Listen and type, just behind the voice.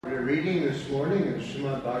Our reading this morning is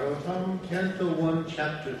Srimad Bhagavatam, Canto 1,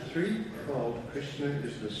 Chapter 3, called Krishna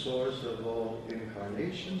is the Source of All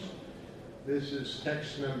Incarnations. This is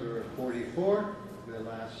text number 44, the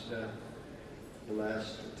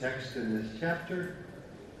last text in this chapter.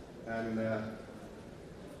 And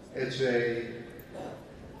this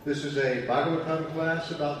is a Bhagavatam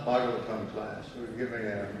class about Bhagavatam class. We're giving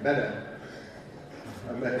a meta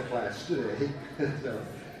class today. So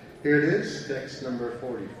here it is, text number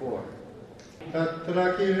 44.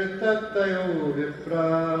 Tatra kirtatayo vipra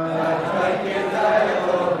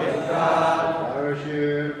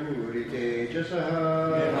Arshir Purite Jasaha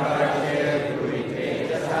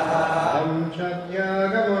Am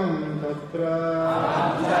Chatyagamam Tatra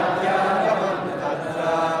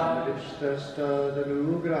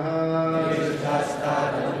Niristastadanugraha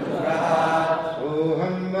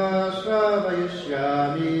Soham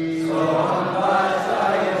Vasravayishyami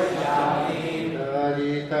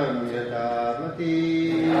Taditam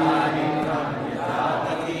Yatamati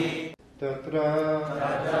Tatra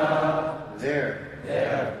There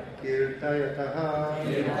Kirtayataha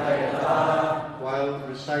While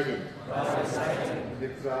reciting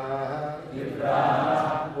Vipraha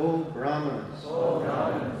O Brahmanas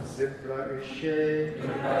Vipra Ishe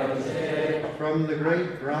From the great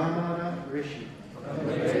Brahmana Rishi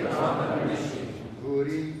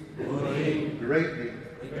Guri Greatly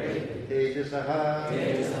Tejasaha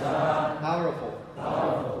Powerful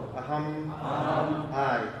Aham I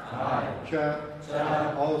Cha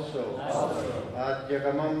Also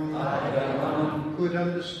Adyagamam Could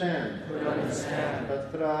understand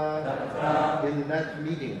Tatra In that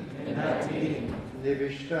meeting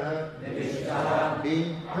Nivishtaha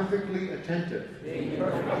Being perfectly attentive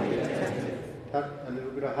Tat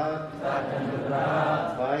Anugrahat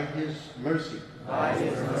By his mercy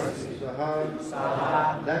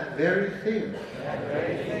Saha That very thing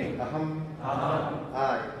Aham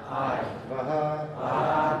I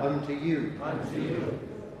Vaha Unto you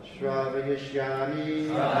Shravayashyami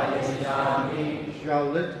Shall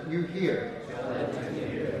let you hear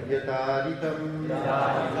Yataditam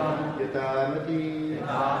Yatamati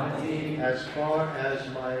As far as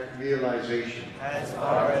my realization.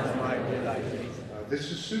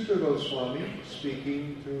 This is Sutta Goswami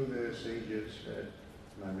speaking to the sages at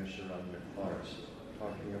Naimisharanyan Forest,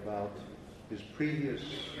 talking about his previous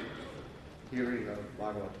hearing of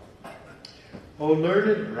Bhagavatam. O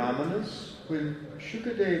learned Brahmanas, when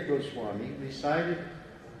Shukadeva Goswami recited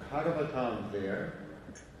Bhagavatam there,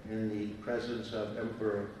 in the presence of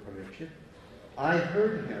Emperor Parikshit, I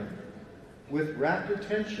heard him with rapt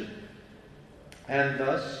attention, and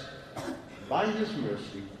thus, by his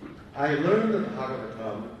mercy, I learned the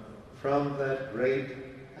Bhagavatam from that great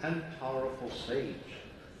and powerful sage.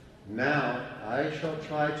 Now I shall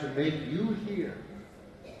try to make you hear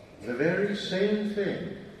the very same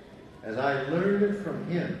thing as I learned it from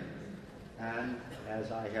him and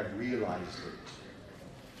as I have realized it.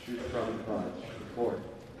 Srila Prabhupada's report.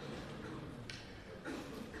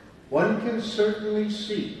 One can certainly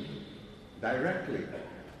see directly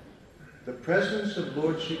the presence of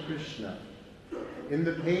Lord Shri Krishna in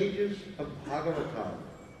the pages of Bhagavatam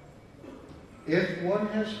if one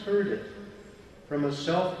has heard it from a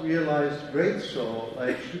self-realized great soul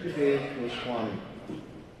like Shukadeva Goswami.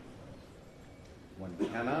 One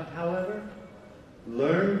cannot, however,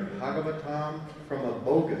 learn Bhagavatam from a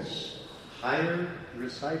bogus, hired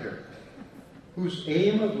reciter whose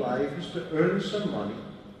aim of life is to earn some money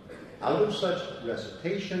out of such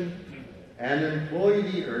recitation and employ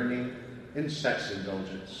the earning in sex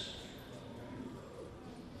indulgence.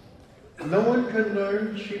 No one can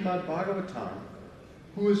learn Srimad Bhagavatam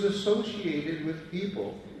who is associated with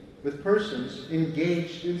persons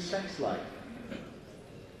engaged in sex life.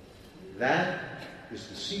 That is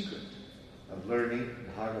the secret of learning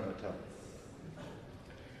Bhagavatam.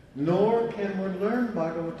 Nor can one learn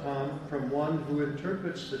Bhagavatam from one who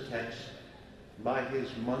interprets the text by his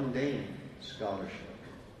mundane scholarship.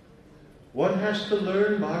 One has to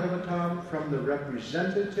learn Bhagavatam from the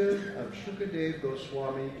representative of Shukadeva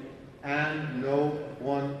Goswami and no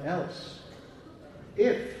one else.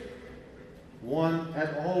 If one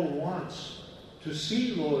at all wants to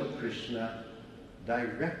see Lord Krishna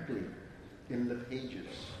directly in the pages.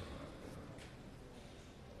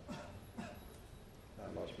 I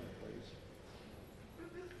lost my place.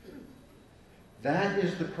 That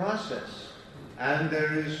is the process, and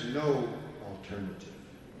there is no alternative.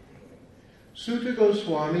 Sutta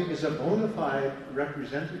Goswami is a bona fide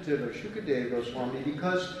representative of Shukadeva Goswami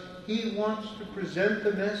because he wants to present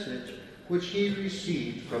the message which he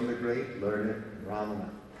received from the great learned Ramana.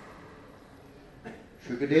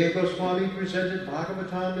 Shukadeva Goswami presented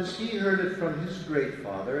Bhagavatam as he heard it from his great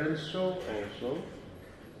father, and so also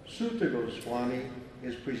Suta Goswami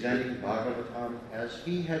is presenting Bhagavatam as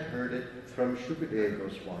he had heard it from Shukadeva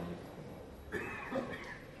Goswami.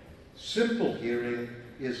 Simple hearing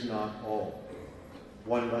is not all.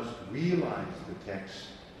 One must realize the text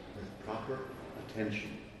with proper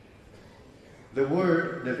attention. The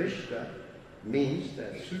word Navishta means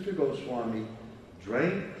that Suta Goswami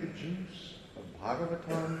drank the juice of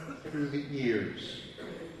Bhagavatam through the ears.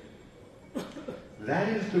 That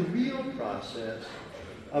is the real process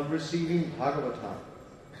of receiving Bhagavatam.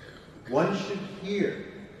 One should hear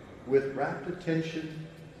with rapt attention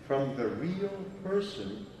from the real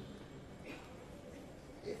person,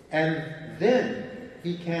 and then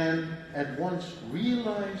he can at once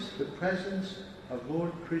realize the presence of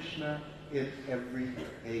Lord Krishna in every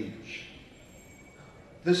age.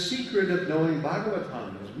 The secret of knowing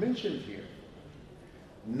Bhagavatam is mentioned here.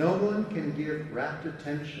 No one can give rapt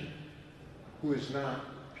attention who is not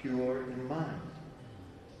pure in mind.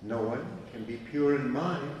 No one can be pure in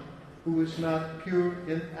mind who is not pure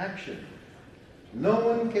in action. No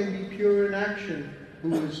one can be pure in action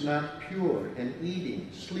who is not pure in eating,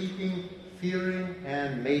 sleeping, fearing,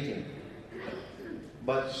 and mating.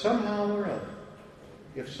 But somehow or other,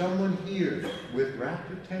 if someone hears with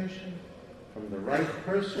rapt attention from the right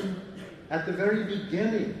person, at the very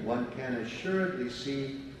beginning one can assuredly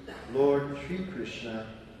see Lord Sri Krishna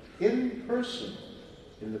in person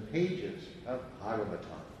in the pages of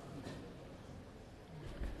Bhagavatam.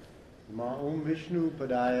 Ma Om Vishnu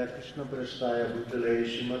Padaya Krishna Prastaya Bhutale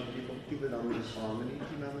Shrimati Bhaktivedanta Swamini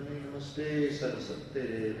Namane Namaste Sarasate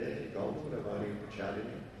Deve Gauravari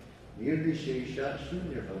Pracharini Nirdishesha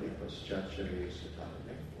Shunya Pali Paschachare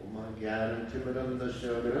Satane Oma Gyanan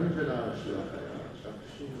Timarandasya Viranjana Shulakaya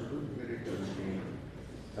Chakshu Rudgirikansi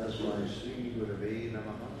Tasmai Sri Gurave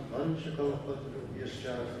Namaha Vanshakalapadru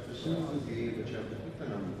Yascha Prasindhi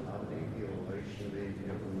Vachapitanam Avnebhyo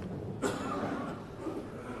Vaishnavebhyo Namo.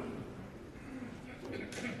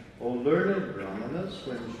 O learned Brahmanas,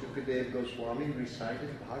 when Shukadeva Goswami recited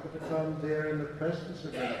Bhagavatam there in the presence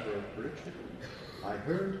of Emperor Parikshit, I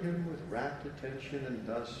heard him with rapt attention, and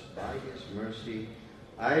thus, by his mercy,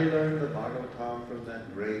 I learned the Bhagavatam from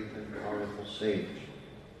that great and powerful sage.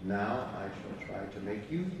 Now I shall try to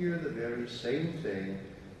make you hear the very same thing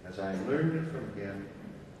as I learned it from him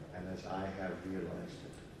and as I have realized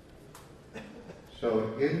it.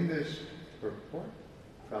 So in this purport,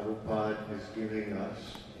 Prabhupada is giving us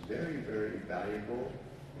very, very valuable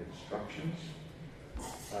instructions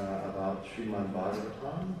about Srimad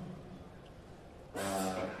Bhagavatam.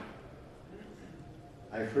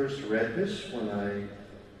 I first read this when I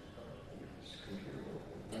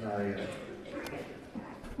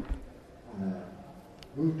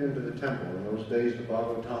moved into the temple. In those days, the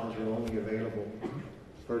Bhagavatams were only available.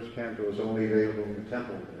 First canto was only available in the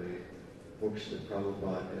temple. The books that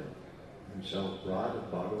Prabhupada had himself brought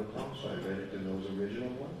of Bhagavatam, so I read it in those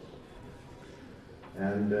original ones.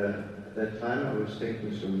 And at that time I was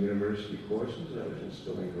taking some university courses. I was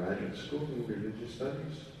still in graduate school in religious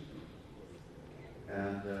studies.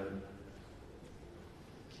 And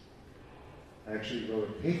I actually wrote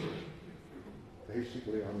a paper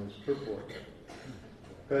basically on this purport.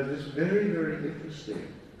 Because it's very, very interesting.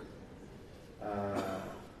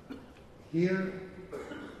 Here's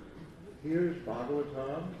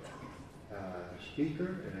Bhagavatam, speaker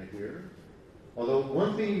and a hearer. Although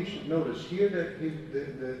one thing you should notice here that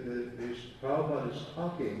Prabhupada is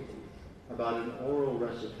talking about an oral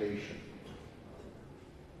recitation.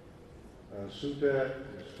 Suta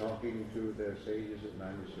is talking to the sages of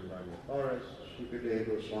Naimisaranya Forest.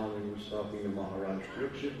 Shukadeva Goswami was talking to Maharaj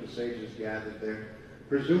Parikshit. The sages gathered there.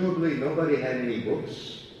 Presumably nobody had any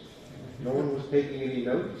books. No one was taking any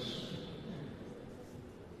notes.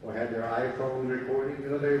 Or had their iPhone recording.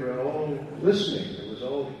 They were all listening. It was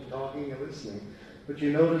all talking and listening. But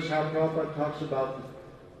you notice how Prabhupada talks about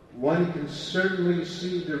one can certainly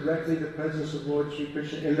see directly the presence of Lord Sri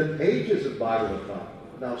Krishna in the pages of Bhagavatam.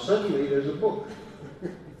 Now suddenly there's a book.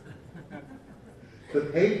 The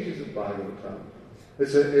pages of Bhagavatam.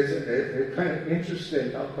 It's kind of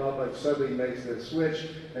interesting how Prabhupada suddenly makes that switch,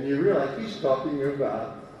 and you realize he's talking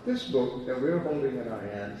about this book that we're holding in our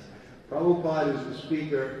hands. Prabhupada is the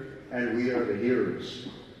speaker, and we are the hearers.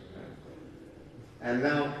 And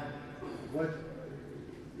now,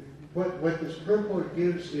 what this purport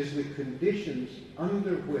gives is the conditions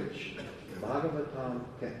under which Bhagavatam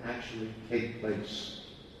can actually take place.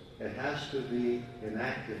 It has to be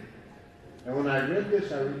enacted. And when I read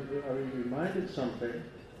this, I was reminded something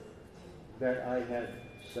that I had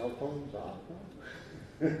cell phones off.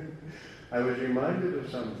 I was reminded of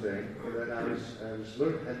something that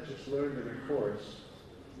had just learned in a course,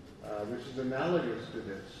 which is analogous to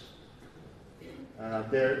this.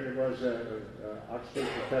 There was an Oxford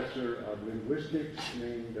professor of linguistics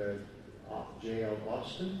named J.L.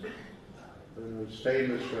 Austin, who was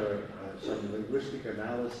famous for some linguistic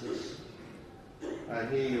analysis.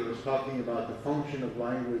 He was talking about the function of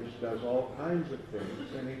language does all kinds of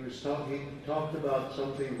things, and he talked about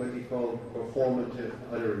something what he called performative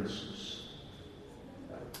utterances.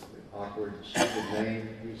 Awkward, stupid name,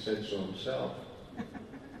 he said so himself.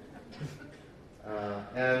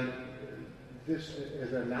 And this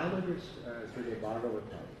is analogous to the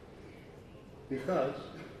Bhagavatam, because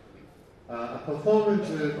a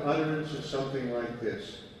performative utterance is something like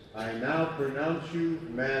this: I now pronounce you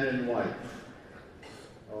man and wife.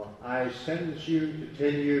 Or I sentence you to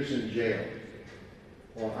 10 years in jail.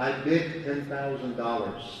 Or I bid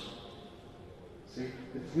 $10,000. See,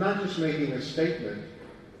 it's not just making a statement,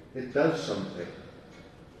 it does something.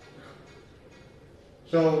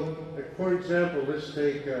 So, for example, let's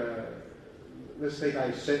take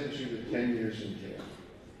I sentence you to 10 years in jail.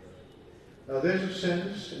 Now there's a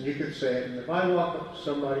sentence, and you could say it, and if I walk up to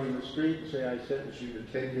somebody in the street and say I sentence you to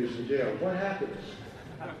 10 years in jail, what happens?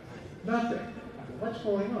 Nothing. What's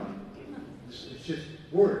going on? It's just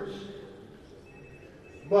words.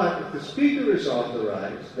 But if the speaker is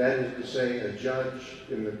authorized, that is to say, a judge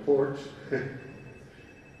in the court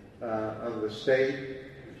of the state,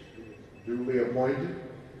 duly appointed,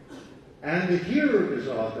 and the hearer is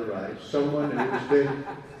authorized, someone who's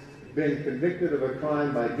been convicted of a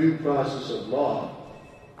crime by due process of law,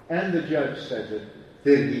 and the judge says it,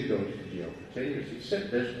 then he goes to jail for 10 years. He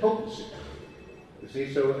said there's potency. You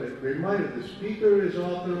see, so it reminded the speaker is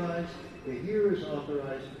authorized, the hearer is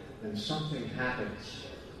authorized, and something happens.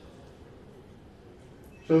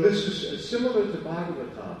 So this is similar to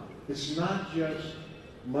Bhagavatam. It's not just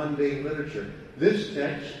mundane literature. This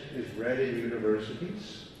text is read in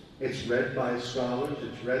universities. It's read by scholars.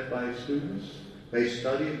 It's read by students. They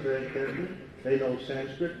study it very carefully. They know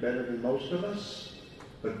Sanskrit better than most of us.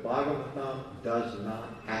 But Bhagavatam does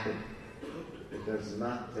not happen. It does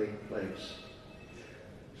not take place.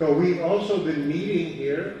 So we've also been meeting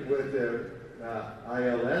here with the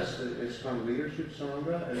ILS, the ISKCON Leadership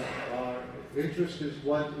Sangha, and our interest is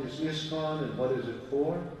what is ISKCON and what is it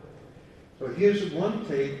for. So here's one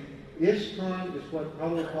take. ISKCON is what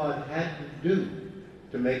Prabhupada had to do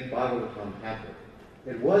to make Bhagavatam happen.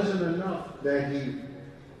 It wasn't enough that he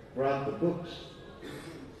brought the books.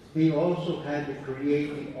 He also had to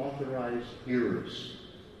create the authorized hearers.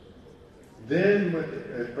 Then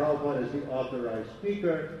with Prabhupada as the authorized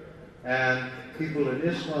speaker and people in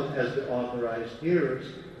ISKCON as the authorized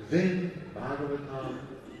hearers, then Bhagavatam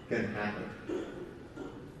can happen.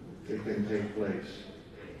 It can take place.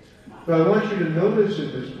 So I want you to notice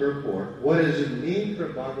in this purport, what does it mean for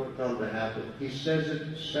Bhagavatam to happen? He says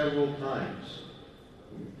it several times.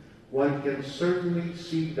 One can certainly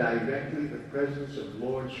see directly the presence of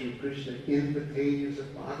Lord Sri Krishna in the pages of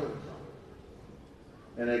Bhagavatam.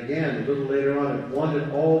 And again, a little later on, if one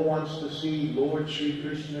at all wants to see Lord Sri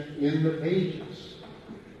Krishna in the pages,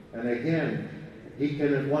 and again, he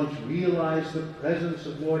can at once realize the presence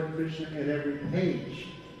of Lord Krishna in every page,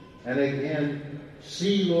 and again,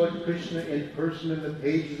 see Lord Krishna in person in the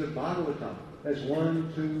pages of Bhagavatam. That's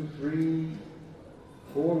 1, 2, 3,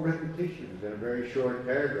 4 repetitions in a very short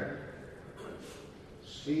paragraph.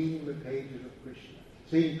 Seeing the pages of Krishna.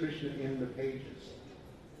 Seeing Krishna in the pages.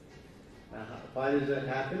 Now, why does that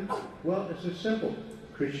happen? Well, it's as simple.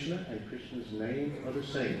 Krishna and Krishna's name are the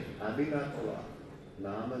same. Abhinatala.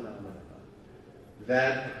 Nama, nama, nama.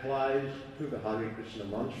 That applies to the Hare Krishna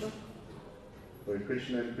mantra, where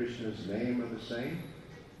Krishna and Krishna's name are the same.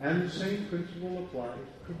 And the same principle applies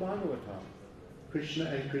to Bhagavatam. Krishna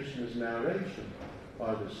and Krishna's narration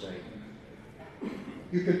are the same.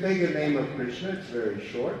 You can take a name of Krishna, it's very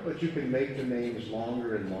short, but you can make the names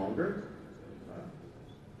longer and longer.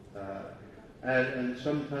 And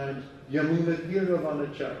sometimes Yamuna Tira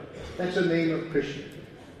Vanachara. That's a name of Krishna.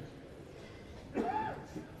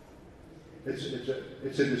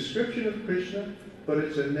 It's a description of Krishna, but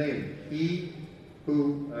it's a name. He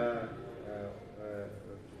who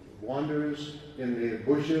wanders in the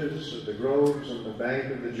bushes, the groves, on the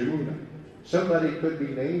bank of the Jamuna. Somebody could be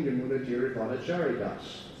named Yamuna Tira Vanachari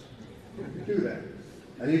Das. You could do that.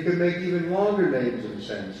 And you could make even longer names in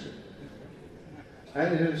Sanskrit.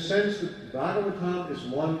 And in a sense, the Bhagavatam is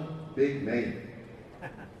one big name.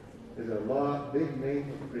 It's a big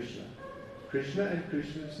name of Krishna. Krishna and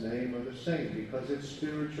Krishna's name are the same because it's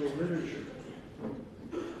spiritual literature.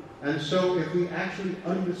 And so if we actually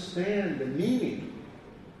understand the meaning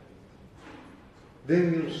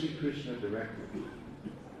then you'll see Krishna directly.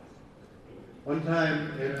 One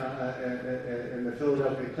time in the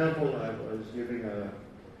Philadelphia Temple, I was giving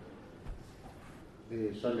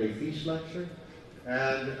the Sunday Feast lecture,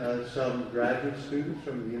 and some graduate students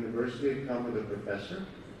from the university had come with a professor.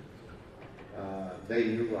 They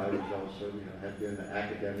knew I was also, had been an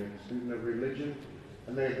academic student of religion,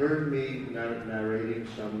 and they heard me narrating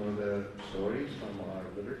some of the stories from our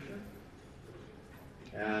literature.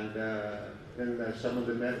 And then some of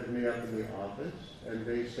them met with me up in the office, and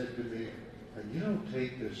they said to me, "You don't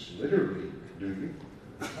take this literally, do you?"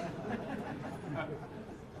 Of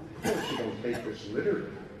course you don't take this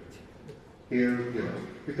literally. Here,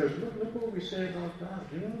 because look what we say about God.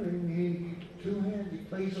 He two hands, he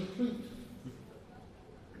plays a flute.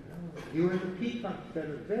 You and the peacock that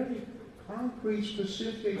are very concrete,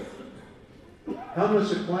 specific.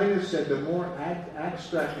 Thomas Aquinas said the more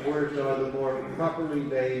abstract words are, the more properly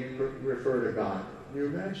they refer to God. Can you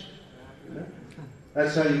imagine?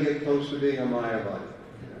 That's how you get close to being a Mayavadi.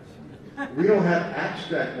 We don't have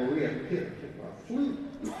abstract where we have a flute,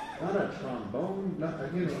 not a trombone, not a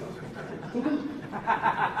flute.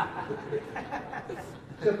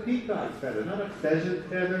 It's a peacock feather, not a pheasant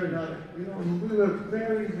feather, not a, we have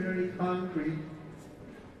very, very concrete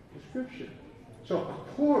description. So,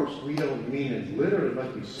 of course, we don't mean it literally, it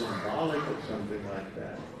must be symbolic or something like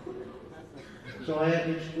that. So I had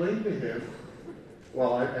to explain to him,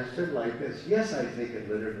 I said like this, yes, I take it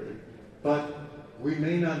literally, but we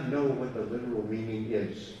may not know what the literal meaning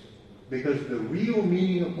is. Because the real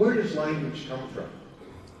meaning of, where does language come from?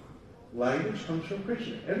 Language comes from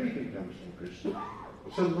Krishna. Everything comes from Krishna.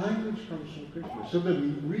 So language comes from Krishna. So the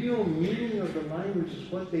real meaning of the language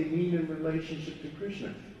is what they mean in relationship to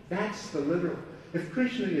Krishna. That's the literal. If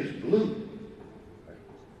Krishna is blue,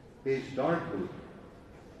 he's dark blue.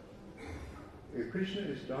 If Krishna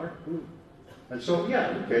is dark blue. And so,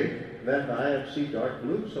 then I see dark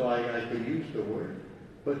blue, so I can use the word.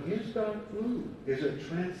 But his dark blue is a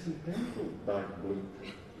transcendental dark blue.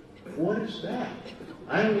 What is that?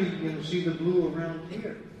 I only see the blue around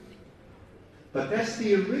here. But that's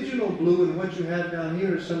the original blue, and what you have down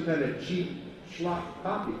here is some kind of cheap schlock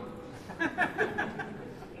copy.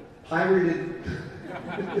 Pirated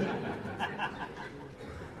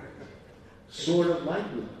sort of light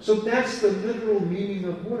blue. So that's the literal meaning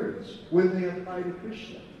of words when they apply to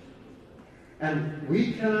Krishna. And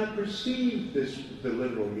we cannot perceive the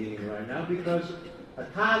literal meaning right now because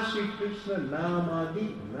Atasi Krishna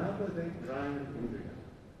Namadi Navade Ryan Indriya.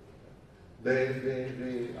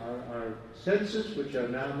 Our senses, which are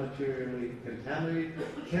now materially contaminated,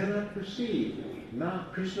 cannot perceive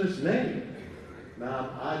Krishna's name, Nam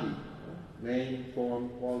Adi, name, form,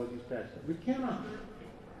 qualities, past. We cannot.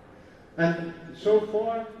 And so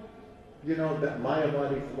far, that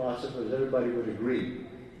Mayavadi philosophers, everybody would agree.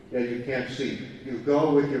 You can't see. You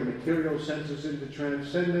go with your material senses into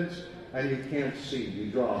transcendence, and you can't see.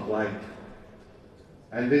 You draw a blank.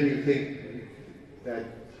 And then you think that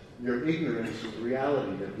your ignorance is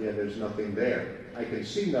reality, that, there's nothing there. I can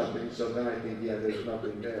see nothing, so then I think, there's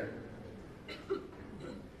nothing there.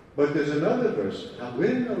 But there's another verse.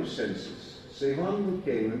 When those senses, Sevan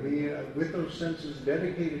Mukhe, when we, with those senses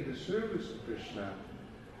dedicated to service to Krishna,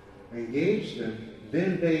 engage them,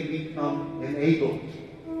 then they become enabled.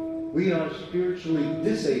 We are spiritually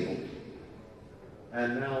disabled,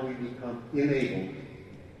 and now we become enabled.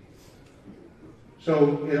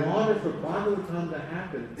 So in order for Bhagavatam to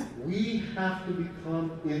happen, we have to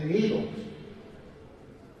become enabled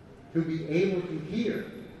to be able to hear.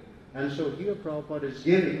 And so here Prabhupada is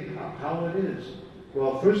giving how it is.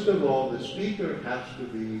 Well, first of all, the speaker has to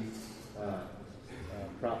be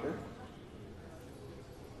proper.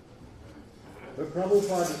 But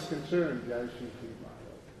Prabhupada is concerned,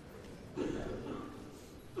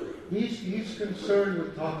 He's concerned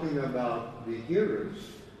with talking about the hearers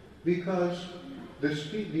because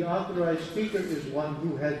the authorized speaker is one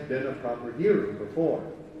who has been a proper hearer before.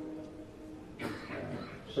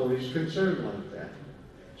 So he's concerned like that.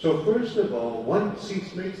 So first of all, one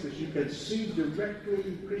makes this, you can see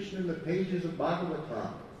directly Krishna in the pages of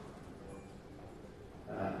Bhagavatam.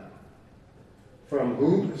 From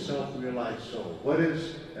whom the self-realized soul.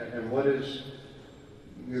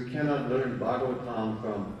 You cannot learn Bhagavatam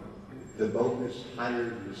from the bogus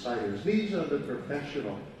hired reciters. These are the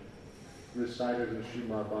professional reciters of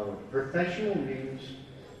Srimad Bhagavatam. Professional means,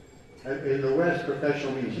 in the West,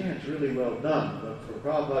 professional means, it's really well done. But for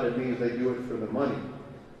Prabhupada, it means they do it for the money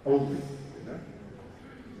only.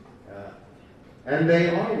 And they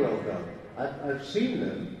are well done. I've seen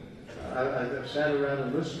them. I've sat around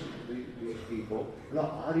and listened to these people. The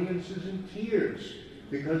audience is in tears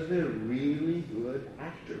because they're really good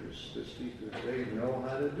actors, the speakers. They know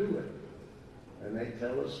how to do it. And they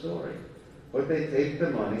tell a story. But they take the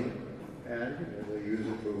money and they use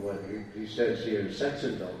it for what he says here, sex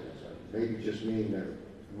indulgence. Maybe just mean they're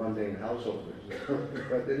mundane householders.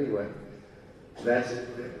 But anyway, that's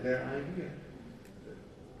their idea.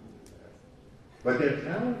 But they're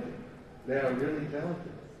talented. They are really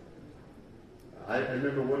talented. I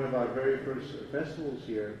remember one of our very first festivals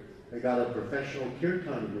here, they got a professional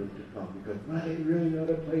kirtan group to come because they really know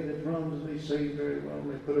to play the drums and they sing very well.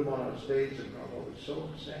 And they put them on our stage and Prabhupada was so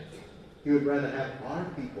upset. He would rather have our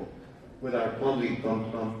people with our clumsy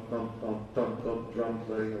thump, thump, thump, thump, thump, thump, drum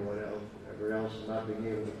playing or whatever else, not being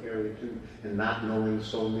able to carry a tune and not knowing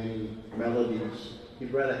so many melodies.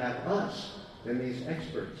 He'd rather have us than these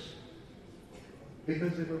experts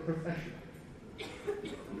because they were professional.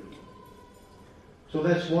 So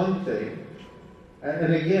that's one thing.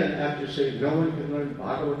 And again, after saying no one can learn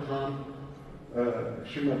Bhagavatam,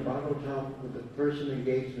 Srimad Bhagavatam with a person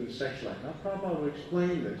engaged in sex life. Now Prabhupada will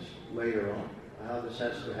explain this later on, how this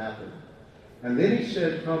has to happen. And then he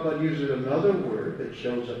said, Prabhupada uses another word that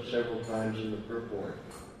shows up several times in the purport,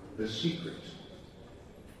 the secret.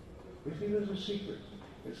 You see, there's a secret.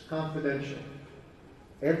 It's confidential.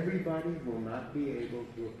 Everybody will not be able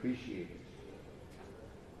to appreciate it.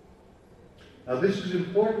 Now this is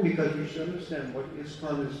important because you should understand what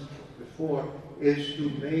ISKCON is for, is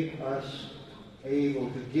to make us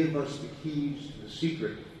able to give us the keys to the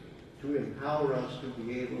secret, to empower us to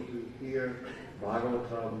be able to hear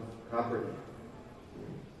Bhagavatam properly.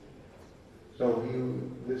 So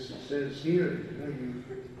this says here,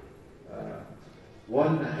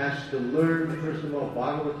 one has to learn, first of all,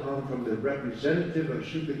 Bhagavatam from the representative of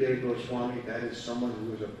Shukadeva Goswami, that is someone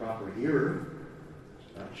who is a proper hearer.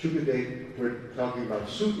 Shukadeva, we're talking about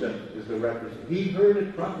Sutta, is the representative. He heard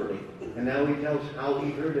it properly, and now he tells how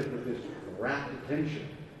he heard it with his rapt attention.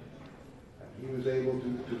 He was able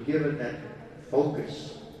to give it that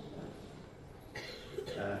focus.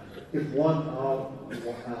 If one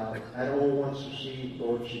at all wants to see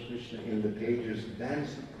Lord Shri Krishna in the pages, that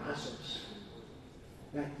is the process.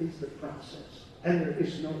 That is the process. And there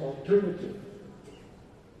is no alternative.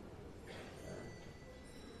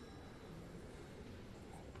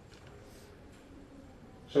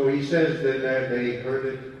 So he says that they heard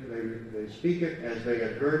it, they speak it as they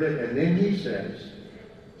had heard it, and then he says,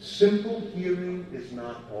 simple hearing is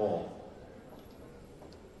not all.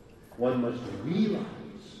 One must realize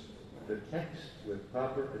the text with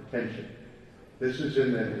proper attention. This is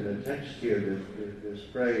in the text here, this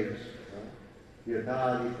phrase,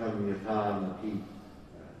 yatha hikam yatha mati.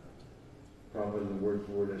 Probably the word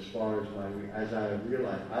for word, as I have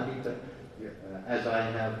realized, as I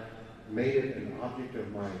have made it an object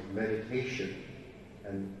of my meditation,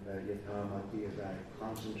 and yatha mati, as I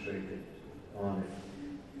concentrated on it.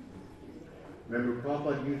 Remember,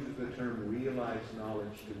 Prabhupada uses the term realized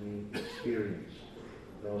knowledge to mean experience.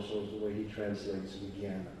 It also is the way he translates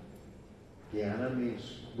vijnana. Jnana means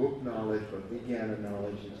book knowledge, but vijnana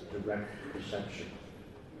knowledge is direct perception.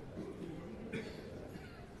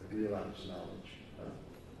 Realized knowledge.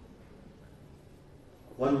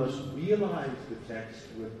 One must realize the text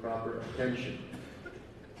with proper attention.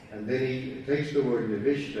 And then he takes the word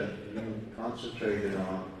nivishta, being concentrated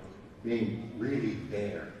on, being really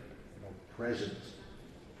there, present.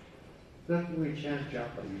 Not when we chant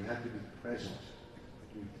japa, you have to be present.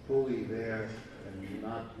 Be fully there and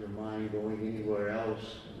not your mind going anywhere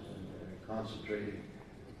else and concentrating.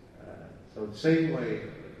 So the same way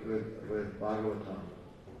with Bhagavatam,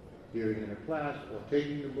 hearing in a class or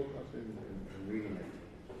taking the book up and reading it.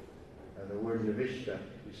 The word nivishta,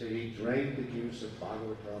 you say he drank the juice of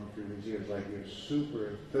Bhagavatam through his ears, like you're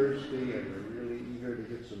super thirsty and you're really eager to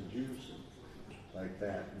get some juice, like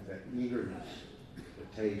that eagerness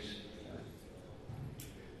to taste.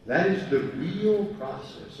 That is the real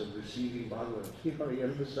process of receiving Bhagavatam. He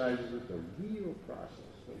emphasizes it, the real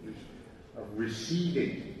process of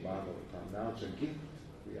receiving Bhagavatam. Now it's a gift.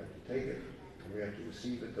 We have to take it, and we have to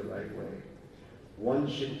receive it the right way. One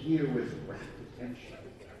should hear with rapt attention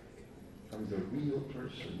from the real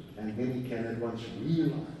person, and then he can at once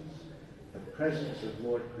realize the presence of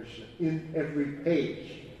Lord Krishna in every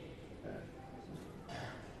page.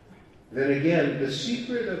 Then again, the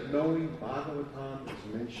secret of knowing Bhagavatam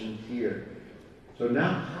is mentioned here. So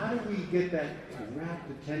now, how do we get that rapt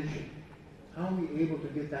attention? How are we able to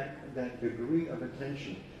get that degree of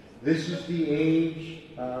attention? This is the age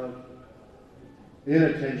of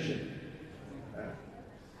inattention.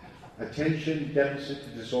 Attention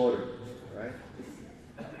deficit disorder, right?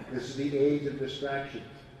 This is the age of distraction.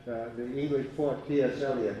 The English poet T.S.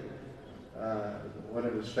 Eliot one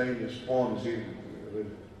of his famous poems, it was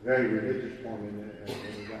a very religious poem when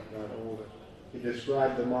he got older. He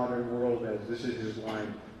described the modern world as, this is his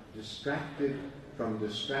line, distracted from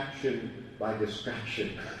distraction by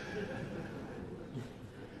distraction.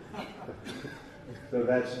 So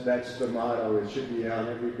that's the motto. It should be on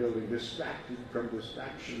every building, distracted from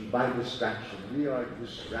distraction by distraction. We are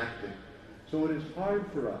distracted. So it is hard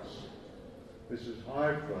for us. This is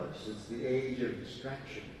hard for us. It's the age of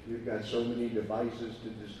distraction. We've got so many devices to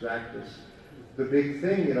distract us. The big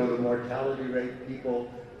thing, the mortality rate, people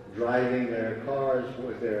driving their cars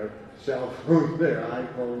with their cell phones, their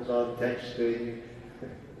iPhones on, texting.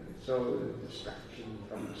 So distraction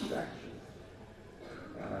from distraction.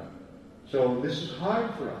 So this is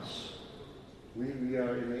hard for us. We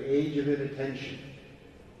are in the age of inattention.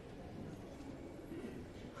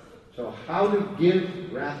 So how to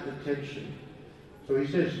give rapt attention? So he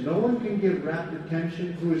says, no one can give rapt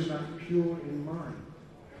attention who is not pure in mind.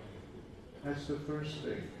 That's the first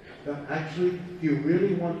thing. Now, actually, if you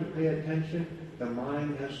really want to pay attention, the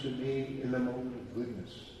mind has to be in the mode of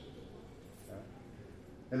goodness.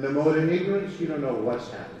 In the mode of ignorance, you don't know what's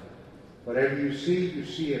happening. Whatever you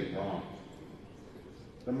see it wrong.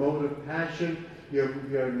 The mode of passion,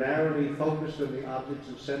 you're narrowly focused on the objects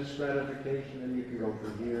of sense gratification, and you can go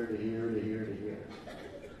from here to here to here to here.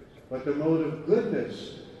 But the mode of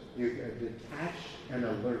goodness, you are detached and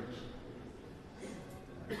alert.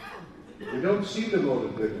 We don't see the mode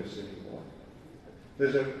of goodness anymore.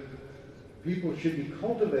 People should be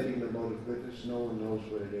cultivating the mode of goodness. No one knows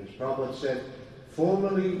what it is. Prabhupada said,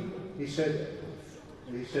 formerly, he said,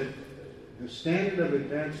 the standard of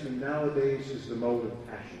advancement nowadays is the mode of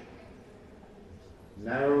passion.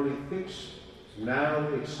 Narrowly fixed,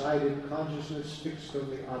 narrowly excited consciousness fixed on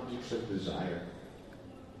the objects of desire.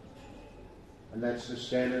 And that's the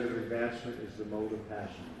standard of advancement, is the mode of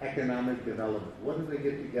passion. Economic development. What do they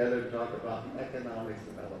get together and talk about? Economic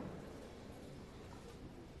development.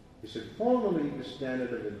 He said, formerly the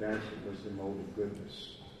standard of advancement was the mode of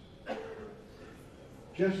goodness.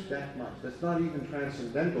 Just that much. That's not even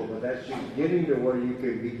transcendental, but that's just getting to where you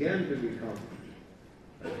can begin to become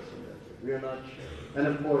transcendental. We are not sure. And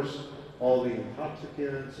of course, all the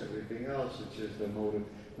intoxicants, everything else, it's just the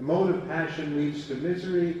mode of passion leads to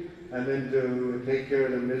misery, and then to take care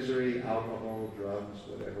of the misery, alcohol, drugs,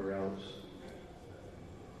 whatever else,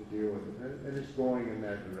 to deal with it. And it's going in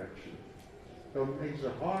that direction. So it makes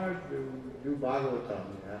it hard to do Bhagavatam.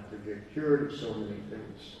 You have to get cured of so many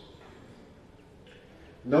things.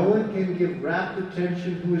 No one can give rapt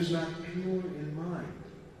attention who is not pure in mind.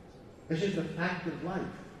 It's just a fact of life.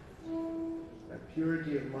 That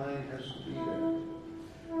purity of mind has to be there.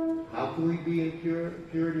 How can we be in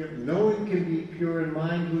purity of mind? No one can be pure in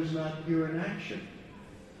mind who is not pure in action.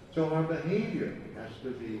 So our behavior has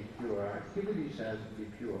to be pure. Our activities has to be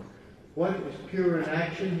pure. What is pure in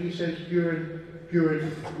action? He says pure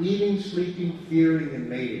in eating, sleeping, fearing, and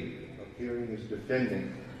mating. Fearing is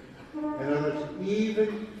defending. In other words,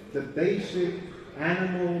 even the basic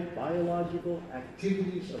animal, biological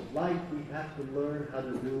activities of life we have to learn how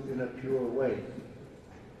to do in a pure way.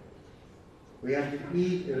 We have to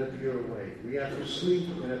eat in a pure way. We have to sleep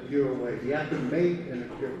in a pure way. We have to mate in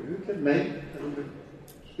a pure way. We can mate, and the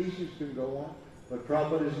species can go on, but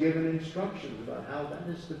Prabhupada has given instructions about how that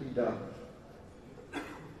is to be done.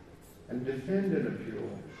 And defend in a pure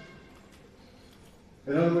way.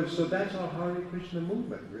 In other words, so that's our Hare Krishna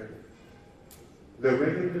movement, really. The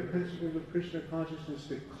regulative principles of Krishna consciousness,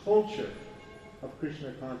 the culture of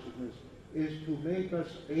Krishna consciousness, is to make us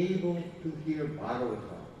able to hear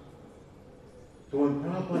Bhagavatam. So when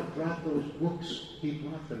Prabhupada brought those books, he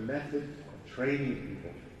brought the method of training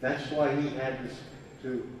people. That's why he had this,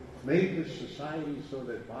 to make this society so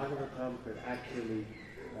that Bhagavatam could actually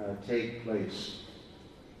take place.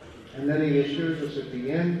 And then he assures us at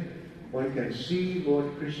the end, one can see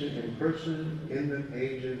Lord Krishna in person in the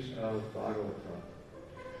pages of Bhagavatam.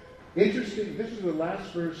 Interesting, this is the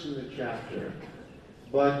last verse in the chapter,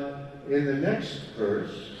 but in the next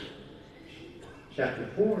verse, chapter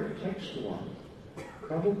 4, text 1,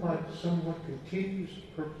 Prabhupada somewhat continues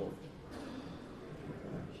the purport.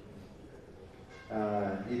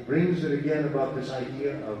 He brings it again about this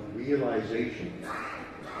idea of realization.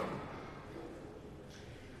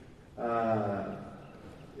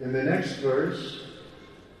 In the next verse,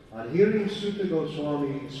 on hearing Sutta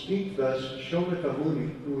Goswami speak thus, Shogata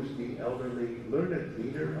Muni, who is the elderly learned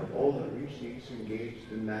leader of all the rishis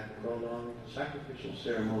engaged in that prolonged sacrificial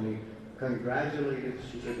ceremony, congratulated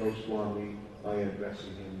Sutta Goswami by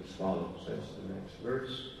addressing him as follows. That's the next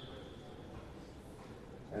verse.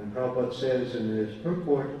 And Prabhupada says in his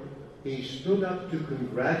purport, he stood up to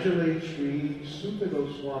congratulate Sri Suta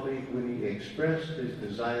Goswami when he expressed his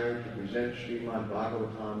desire to present Srimad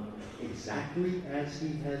Bhagavatam exactly as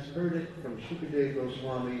he has heard it from Shukadeva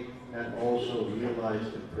Goswami and also realized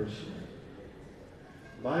it personally.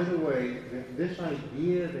 By the way, this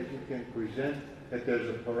idea that you can present that there's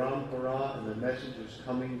a parampara and the message is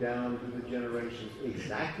coming down to the generations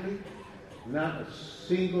exactly, not a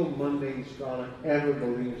single mundane scholar ever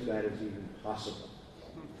believes that is even possible.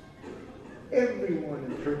 Everyone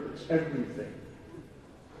interprets everything.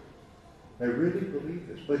 They really believe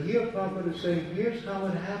this. But here Prabhupada is saying, here's how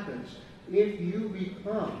it happens. If you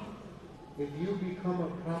become a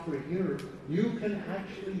proper hearer, you can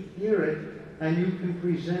actually hear it and you can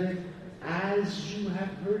present it as you have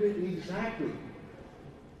heard it exactly.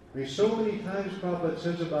 I mean, so many times Prabhupada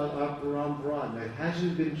says about our parampara, and it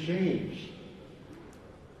hasn't been changed.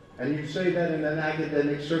 And you say that in an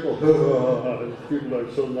academic circle, people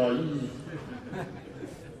are so naive.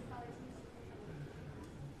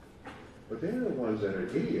 But they're the ones that are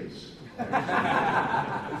idiots.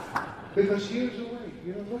 Because here's the way.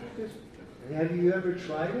 Look at this. Have you ever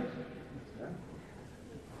tried it?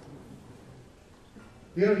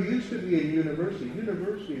 It used to be in universities.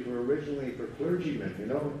 Universities were originally for clergymen,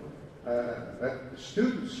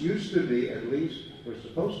 students used to be, at least, were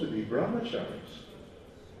supposed to be brahmacharis.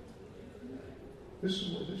 This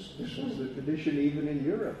was the tradition even in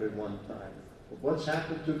Europe at one time. But what's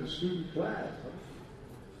happened to the student class?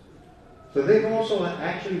 So they've also,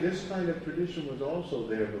 actually, this kind of tradition was also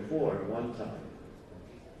there before at one time.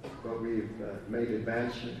 But we've made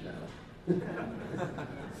advancement now.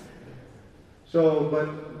 But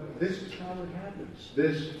this is how it happens.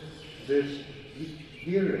 This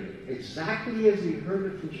hearing, exactly as he heard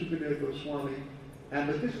it from Shukadeva Goswami,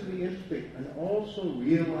 but this is the interesting, and also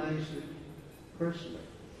realized it personally.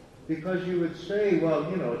 Because you would say, well,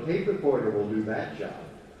 a tape recorder will do that job.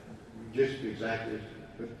 Just exactly.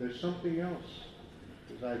 But there's something else.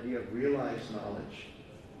 This idea of realized knowledge.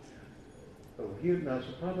 So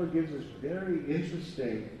Prabhupada gives us very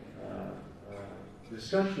interesting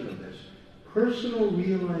discussion of this. Personal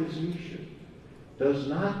realization does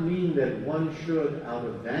not mean that one should, out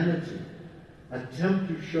of vanity, attempt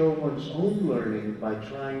to show one's own learning by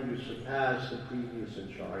trying to surpass the previous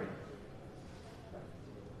acharya.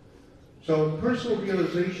 So personal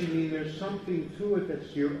realization means there's something to it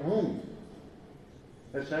that's your own,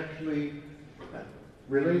 that's actually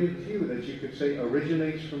related to you, that you could say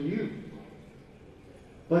originates from you.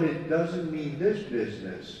 But it doesn't mean this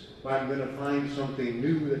business, where I'm going to find something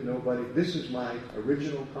new that this is my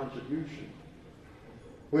original contribution.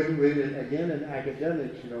 Again, in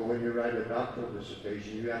academics, when you write a doctoral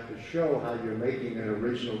dissertation, you have to show how you're making an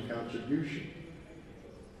original contribution.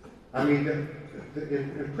 I mean,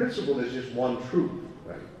 in principle, there's just one truth,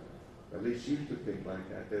 right? At least you used to think like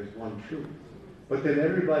that. There's one truth. But then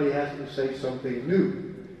everybody has to say something new.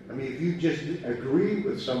 I mean, if you just agree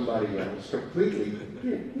with somebody else completely,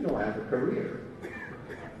 you don't have a career.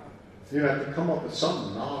 You have to come up with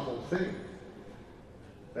some novel thing.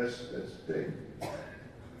 That's the thing.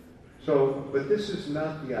 So, but this is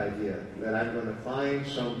not the idea that I'm going to find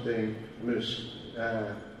something, I'm going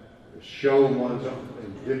to show one's own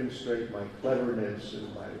and demonstrate my cleverness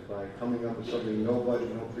and by coming up with something no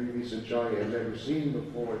previous acharya has ever seen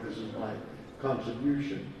before. This is my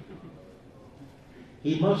contribution.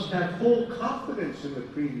 He must have full confidence in the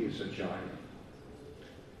previous acharya.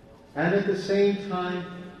 And at the same time,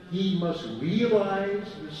 he must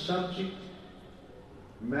realize the subject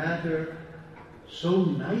matter so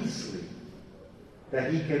nicely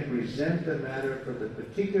that he can present the matter for the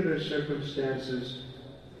particular circumstances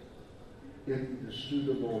in the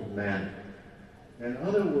suitable manner. In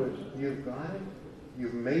other words, you've got it,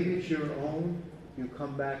 you've made it your own, you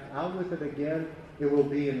come back out with it again, it will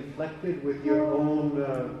be inflected with your own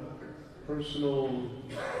personal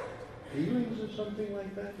feelings or something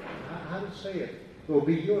like that. How to say it? It will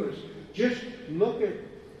be yours. Just look at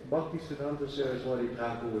Bhaktisiddhanta Saraswati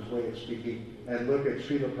Thakur's way of speaking and look at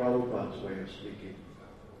Srila Prabhupada's way of speaking.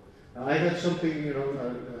 Now, I got something,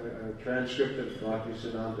 a transcript of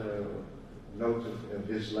Bhaktisiddhanta notes of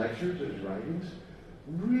his lectures, his writings.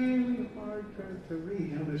 Really hard to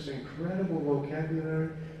read. This incredible vocabulary.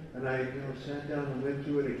 And I sat down and went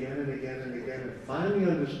through it again and again and again and finally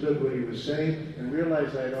understood what he was saying and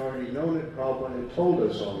realized I'd already known it. Prabhupada had told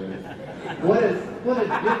us already. What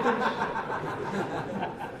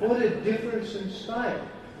a difference in style.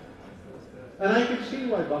 And I could see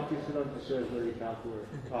why Bhaktisiddhanta Saraswati Thakur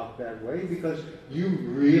talked that way, because you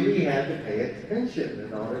really had to pay attention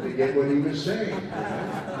in order to get what he was saying.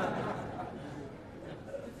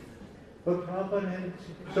 But Prabhupada had,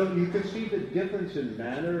 so you can see the difference in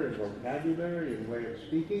manner and vocabulary and way of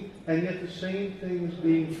speaking, and yet the same thing is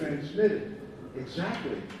being transmitted.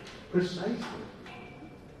 Exactly. Precisely.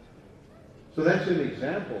 So that's an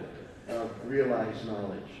example of realized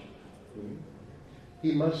knowledge.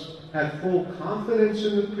 He must have full confidence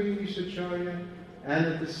in the previous Acharya, and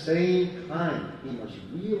at the same time, he must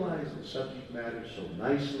realize the subject matter so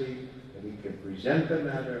nicely that he can present the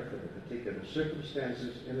matter for the particular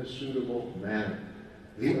circumstances in a suitable manner.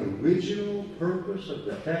 The original purpose of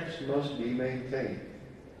the text must be maintained.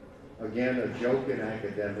 Again, a joke in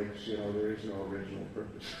academics, there is no original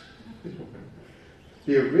purpose.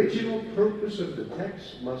 The original purpose of the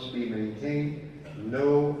text must be maintained.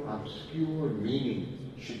 No obscure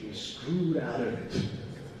meaning should be screwed out of it.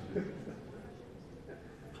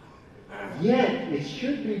 Yet, it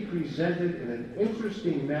should be presented in an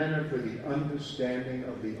interesting manner for the understanding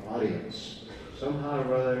of the audience. Somehow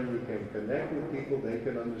or other, you can connect with people, they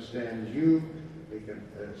can understand you, they can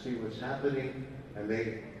see what's happening, and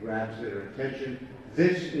they grabs their attention.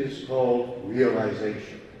 This is called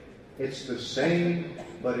realization. It's the same,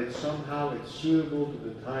 but it's suitable to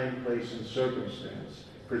the time, place, and circumstance,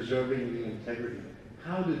 preserving the integrity.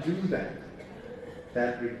 How to do that?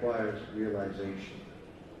 That requires realization.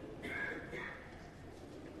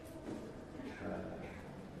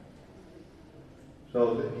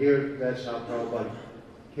 So here, that's how Prabhupada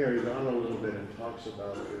carries on a little bit and talks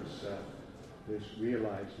about this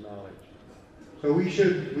realized knowledge. So we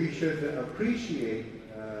should appreciate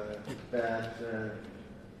that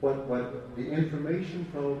what the information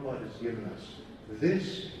Prabhupada has given us.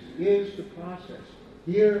 This is the process.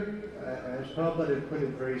 Here, as Prabhupada had put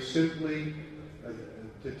it very simply,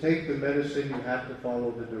 to take the medicine, you have to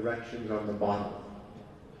follow the directions on the bottle,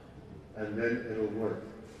 and then it'll work.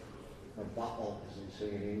 A bottle, as they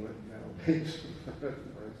say in England.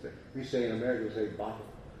 We say in America, we say bottle.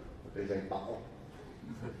 But they say bottle.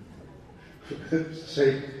 It's the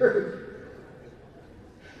same word.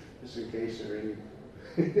 Just in case there are any.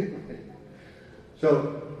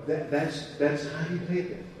 So that's how you take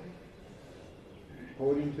it.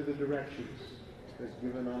 According to the directions that's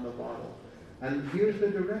given on the bottle. And here's the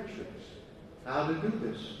directions. How to do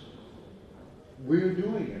this. We're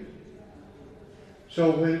doing it.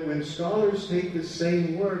 So when scholars take the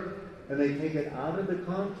same work and they take it out of the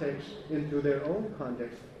context into their own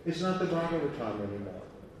context, it's not the Bhagavatam anymore.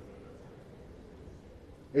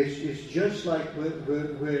 It's just like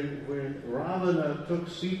when Ravana took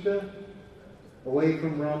Sita away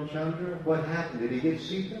from Ramchandra, what happened? Did he get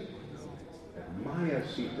Sita? Maya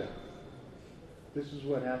Sita. This is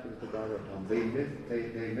what happens to Bhagavatam. They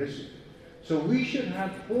miss it. So we should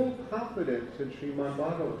have full confidence in Srimad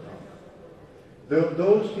Bhagavatam.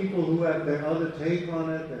 Those people who have their other take on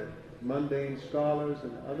it, they're mundane scholars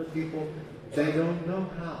and other people, they don't know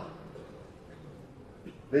how.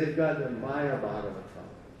 They've got the Maya Bhagavatam.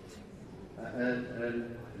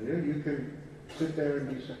 And you can sit there and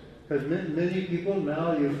be... Because many people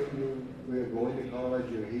now, we're going to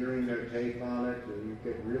college, you're hearing their take on it, and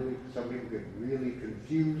some people get really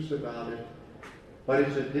confused about it. But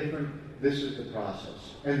it's this is the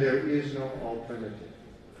process. And there is no alternative.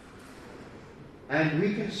 And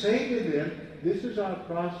we can say to them, this is our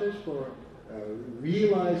process for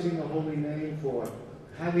realizing the holy name, for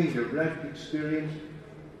having direct experience,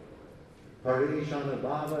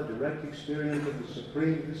 Parishanabhava, direct experience of the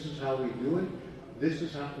Supreme. This is how we do it. This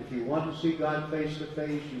is how, if you want to see God face to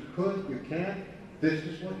face, you can. This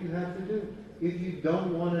is what you have to do. If you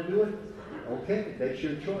don't want to do it, okay, that's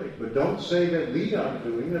your choice. But don't say that we aren't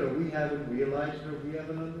doing it, or we haven't realized it, or we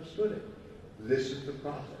haven't understood it. This is the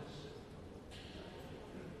process.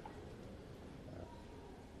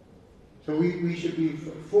 So we should be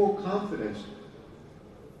full confidence.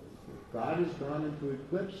 God has gone into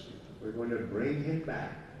eclipse. We're going to bring him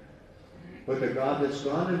back. But the God that's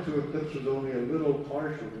gone into eclipse was only a little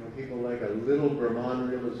partial. People like a little Brahman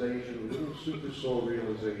realization, a little super soul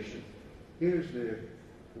realization. Here's the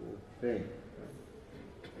thing.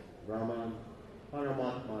 Brahman,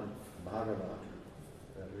 Paramatman, Bhagavan.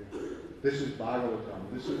 This is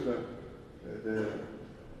Bhagavatam. This is the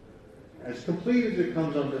as complete as it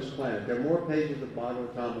comes on this planet. There are more pages of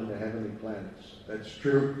Bhagavatam than the heavenly planets. That's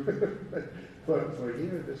true. But for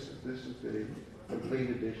here, this is the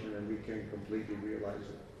complete edition, and we can completely realize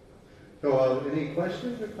it. So, any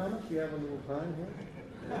questions or comments? We have a little time here.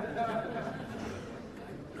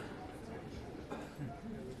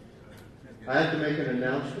 I have to make an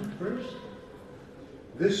announcement first.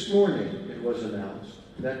 This morning, it was announced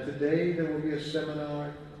that today there will be a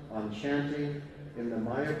seminar on chanting in the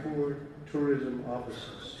Mayapur tourism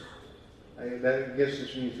offices. I guess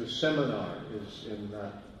this means the seminar is in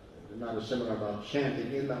not a seminar about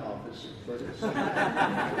chanting in the offices, but it's, well,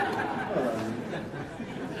 I mean,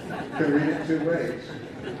 you can read it two ways.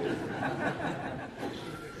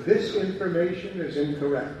 This information is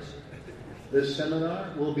incorrect. This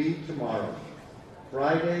seminar will be tomorrow,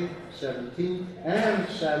 Friday 17th and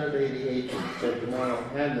Saturday the 18th, so tomorrow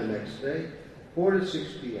and the next day, 4 to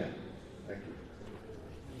 6 p.m. Thank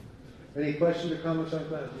you. Any questions or comments on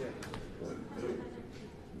class? Yeah.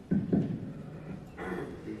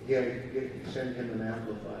 Send him an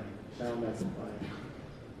amplifier, sound amplifier.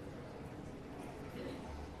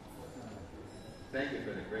 Thank you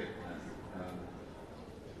for the great class.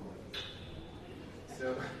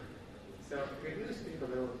 So could you speak a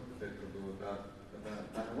little bit, Prabhu, about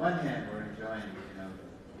on the one hand, we're enjoying,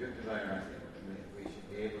 Yukta Vairagya. We should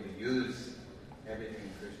be able to use everything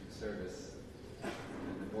in Krishna service. And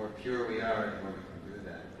the more pure we are, the more we can do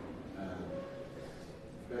that.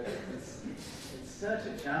 But it's such a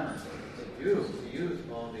challenge to use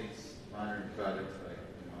all these modern products like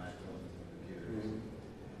iPhones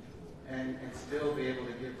and computers, and still be able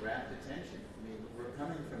to give rapt attention. I mean, we're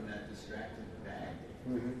coming from that distracted bag.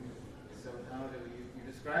 So how do you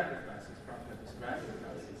describe the process? Prabhupada described the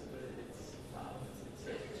process, but it's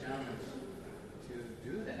such a challenge to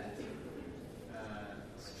do that.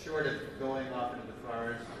 Short of going off into the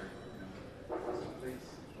forest, or so please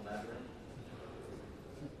elaborate.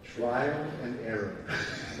 Trial and error.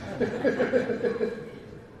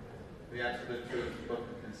 The absolute truth,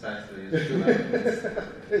 spoken concisely, is 2 elements. I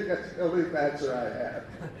think that's the only answer I have.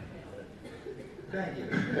 Thank you.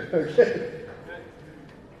 Okay.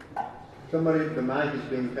 The mic is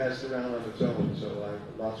being passed around on its own, so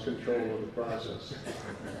I lost control of the process.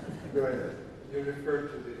 Go ahead. You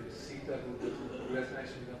referred to the Sita, who has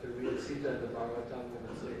actually got the real Sita, the Bhagavatam, when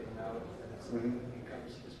it's taken out, and it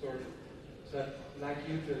becomes distorted. So I'd like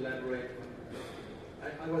you to elaborate.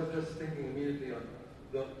 I was just thinking immediately on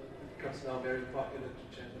it becomes now very popular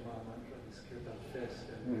to chant the Maha Mantra, this Kirtan Fest,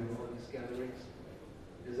 and all these gatherings.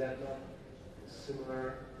 Is that not similar?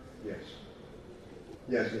 Yes.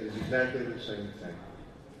 Yes, it is exactly the same thing.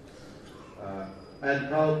 And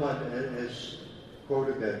Prabhupada has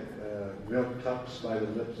quoted that milk tucks by the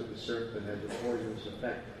lips of the serpent has a poisonous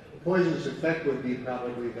effect. The poisonous effect would be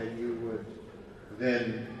probably that you would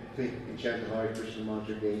then think you can chant the Hare Krishna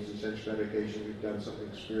mantra, gain some sense gratification, you've done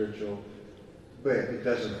something spiritual, but it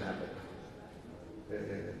doesn't happen.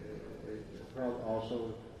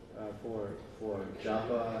 Also for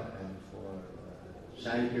japa and for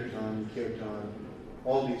sankirtan, kirtan,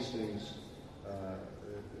 all these things,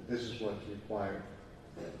 this is what's required.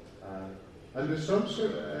 Under some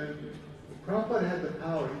sort of, Prabhupada had the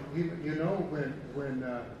power. You know, when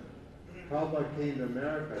Prabhupada came to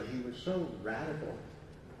America, he was so radical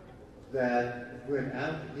that when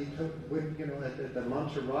at the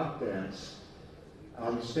Mantra Rock dance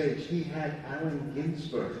on the stage, he had Allen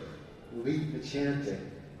Ginsberg lead the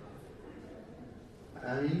chanting.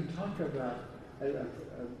 I mean, you talk about.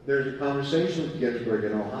 There's a conversation with Ginsberg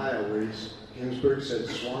in Ohio where Ginsberg said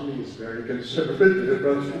Swami is very conservative,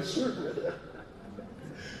 most conservative.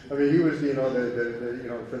 I mean, he was,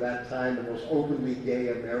 for that time, the most openly gay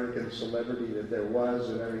American celebrity that there was,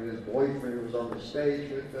 and I mean, his boyfriend was on the stage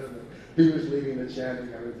with him, and he was leading the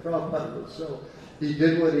chanting. I mean, Prabhupada was he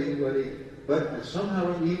did what he, but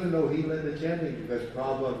somehow, even though he led the chanting, because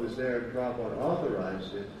Prabhupada was there and Prabhupada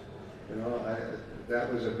authorized it,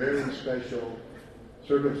 that was a very special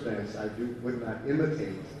circumstance. I would not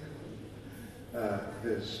imitate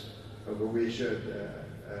this, but we should.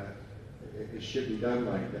 It should be done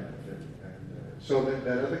like that, so that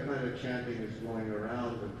other kind of chanting is going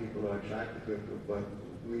around and people are attracted to it. But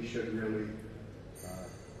we should really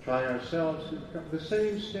try ourselves to become the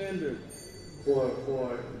same standard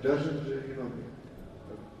for dozens of.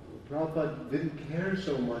 Prabhupada didn't care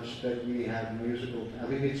so much that we have musical. I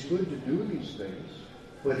mean, it's good to do these things.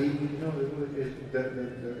 But the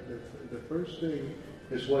first thing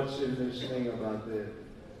is what's in this thing about the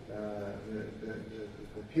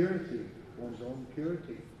purity, one's own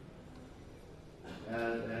purity.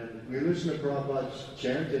 And you listen to Prabhupada's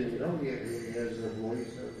chanting, he has a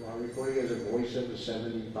voice. He has a voice of a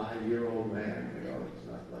 75-year-old man. It's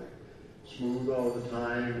not like smooth all the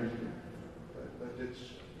time, but it's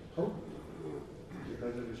potent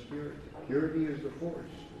because of his purity. Purity is the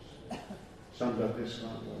force. Summed up his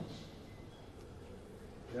once.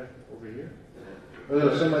 Yeah, over here. Oh,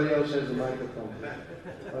 no, somebody else has a microphone.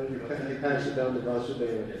 You pass it down to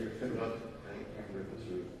Vasudeva. Thank you for this.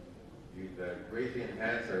 You greatly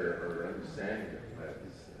enhance our understanding of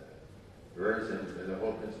this. verse in the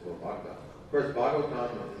whole principle of Bhagavatam. Of course,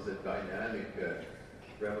 Bhagavatam is a dynamic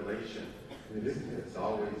revelation. It's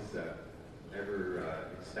always ever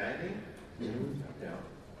expanding. Yeah.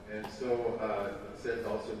 And so it says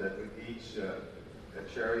also that with each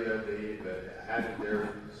acharya, they've added their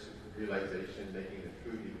realization, making the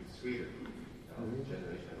truth even sweeter.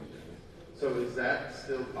 Generation after generation. So is that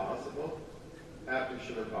still possible after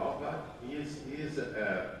Srila Prabhupada? He is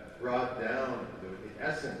brought down the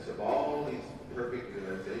essence of all these perfect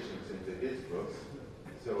realizations into his books.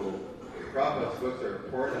 So Prabhupada's books are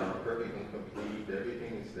poured out, perfect and complete,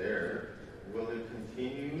 everything is there. Will it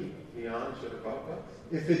continue beyond Srila Prabhupada?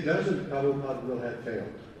 If it doesn't, Prabhupada will have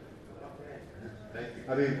failed. Okay. Thank you.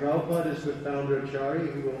 I mean, Prabhupada is the founder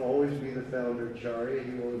Acharya. He will always be the founder Acharya.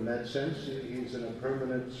 He will, in that sense, he's in a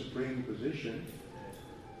permanent supreme position.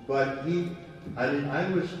 But I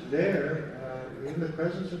was there in the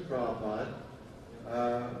presence of Prabhupada,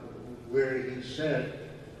 where he said,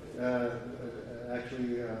 there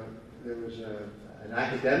was an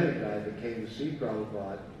academic guy that came to see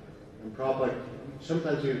Prabhupada, and Prabhupada,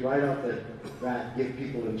 sometimes he would right off the bat give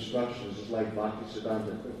people instructions. It's like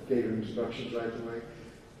Bhaktisiddhanta gave him instructions right away.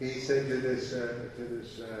 He said to this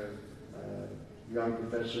young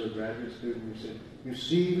professor or graduate student, he said, "You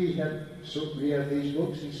see, we have these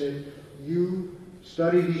books." He said, "You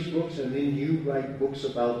study these books and then you write books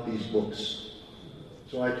about these books."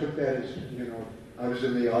 So I took that as, I was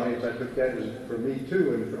in the audience, I took that as for me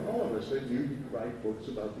too, and for all of us, that you write books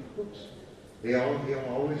about these books. He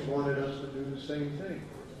always wanted us to do the same thing.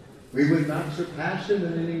 We would not surpass him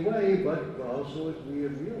in any way, but also as we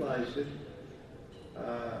have realized it,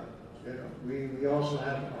 we also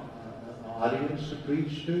have an audience to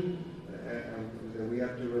preach to, that we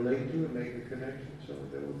have to relate to and make a connection. So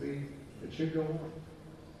it should go on.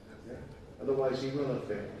 Yeah? Otherwise, he will have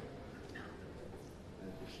failed.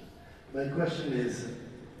 My question is,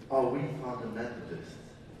 are we fundamentalists?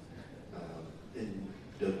 In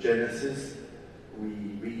the Genesis, we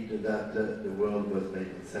read that the world was made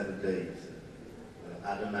in 7 days.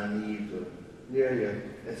 Adam and Eve,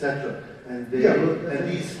 etc. And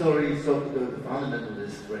these stories of the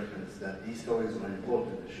fundamentalists reckons that these stories are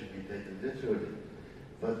important, they should be taken literally.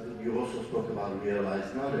 But you also spoke about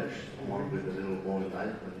realized knowledge. Someone with a little more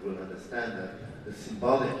enlightenment will understand that the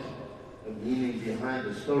symbolic meaning behind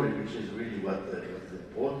the story, which is really what's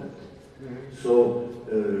important. So,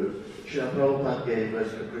 Srila Prabhupada gave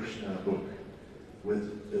us the Krishna book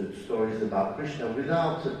with stories about Krishna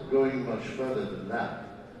without going much further than that,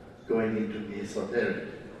 going into the esoteric.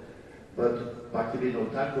 But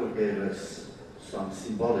Bhaktivinoda Thakur gave us some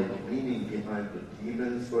symbolic meaning behind the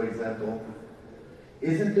demons, for example.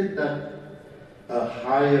 Isn't it that a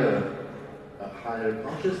higher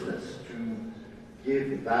consciousness to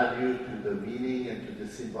give value to the meaning and to the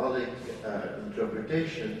symbolic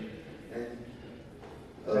interpretation,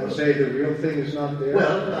 and say the real thing is not there?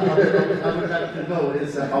 Well, I would like to know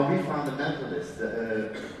is, are we fundamentalists?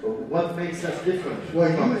 What makes us different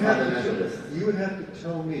from fundamentalists? You would have to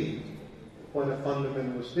tell me what a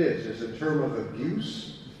fundamentalist is. Is it a term of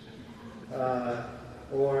abuse?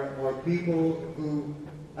 Or people who,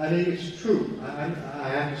 I mean, it's true. I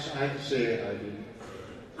have to say I didn't.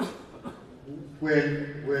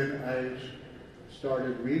 When I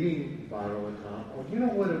started reading Bhagavatam, you know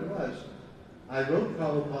what it was? I wrote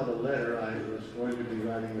Prabhupada a letter. I was going to be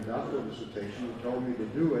writing a doctoral dissertation. He told me to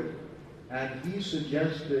do it, and he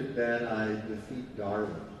suggested that I defeat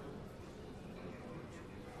Darwin.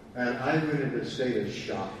 And I went into a state of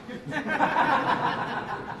shock.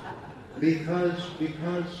 because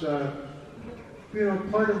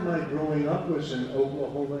part of my growing up was in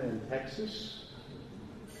Oklahoma and Texas.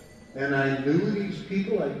 And I knew these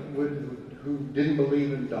people who didn't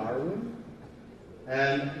believe in Darwin.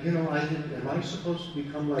 And, am I supposed to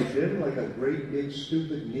become like them, like a great big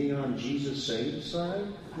stupid neon Jesus Saves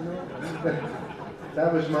sign?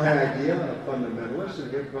 That was my idea of fundamentalist,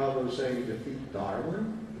 and here Prabhupada was saying defeat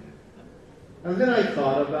Darwin. And then I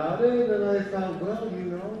thought about it, and I thought, well,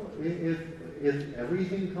 if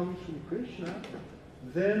everything comes from Krishna,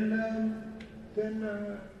 then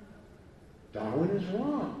Darwin is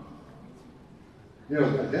wrong. Then I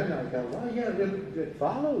thought, well, yeah, it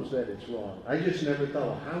follows that it's wrong. I just never thought,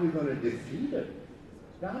 well, how are we going to defeat it?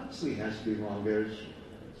 It obviously has to be wrong.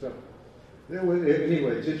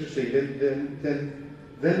 Anyway, it's interesting.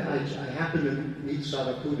 Then I happened to meet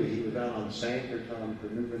Sadhaputta. He was out on Sankirtan for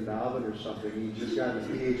New Vrindavan or something. He just got a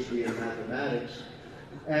PhD in mathematics.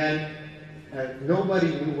 And nobody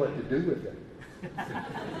knew what to do with him.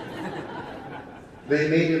 They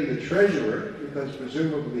made him the treasurer because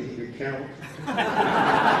presumably he could count.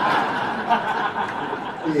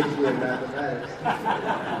 PhD in mathematics.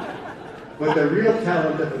 But the real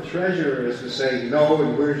talent of a treasurer is to say no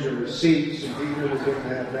and where's your receipts, and he really didn't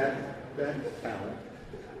have that talent.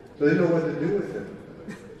 So they didn't know what to do with him.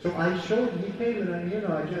 So I showed, he came and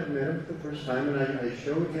I just met him for the first time, and I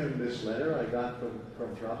showed him this letter I got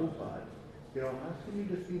from Prabhupada. How can you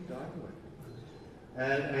defeat Darwin?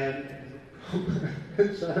 And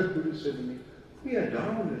Sadhguru said to me, yeah,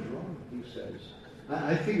 Darwin is wrong, he says.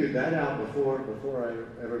 I figured that out before I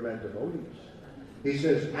ever met devotees. He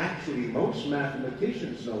says, actually, most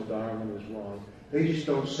mathematicians know Darwin is wrong. They just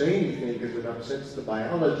don't say anything because it upsets the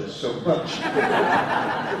biologists so much.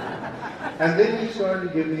 And then he started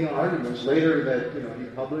to give me arguments later that, he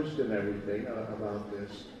published and everything about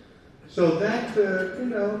this. So that,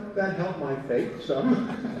 that helped my faith some.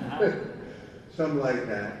 Some like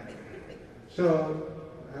that. So,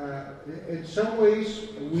 in some ways,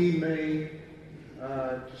 we may,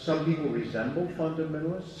 some people resemble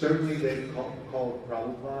fundamentalists. Certainly they call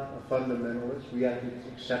Prabhupada a fundamentalist. We have to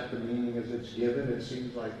accept the meaning as it's given. It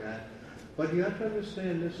seems like that. But you have to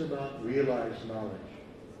understand this about realized knowledge.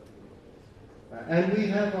 And we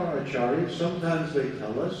have our acharyas. Sometimes they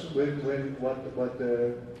tell us what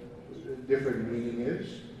the different meaning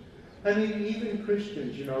is. I mean, even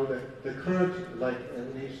Christians, the current, like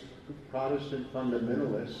at least Protestant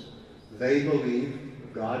fundamentalists, they believe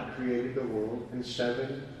God created the world in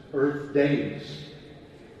 7 earth days.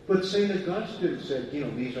 But St. Augustine said,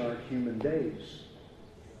 these aren't human days.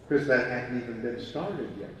 Because that hadn't even been started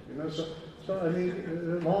yet. So I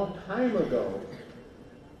mean, a long time ago,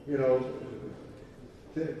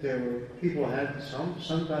 there were people had some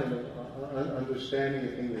kind of understanding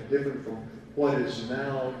of things different from what is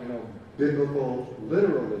now, biblical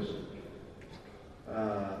literalism.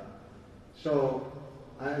 So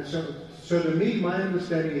to me, my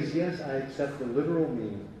understanding is, yes, I accept the literal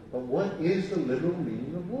meaning, but what is the literal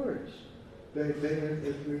meaning of words?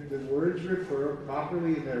 The words refer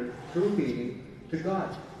properly in their true meaning to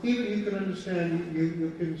God. Even you can understand,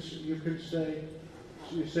 you can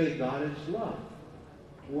say God is love.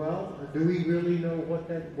 Well, do we really know what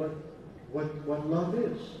love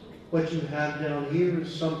is? What you have down here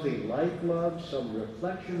is something like love, some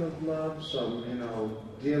reflection of love, some,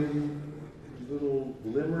 dim little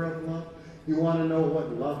glimmer of love. You want to know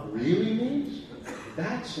what love really means?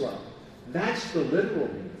 That's love. That's the literal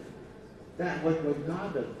meaning. What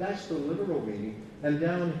God does, that's the literal meaning. And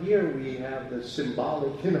down here we have the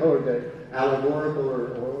symbolic, the allegorical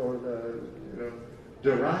or the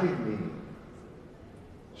derived meaning.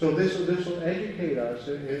 So this will educate us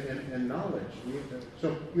in knowledge.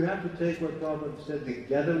 So you have to take what Prabhupada said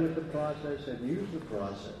together with the process and use the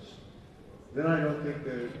process. Then I don't think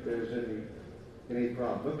there's any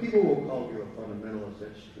problem. But people will call you a fundamentalist.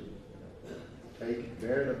 That's true.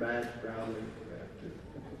 Bear the badge proudly.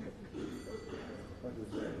 What is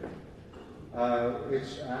that?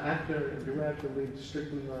 It's after. Do we have to leave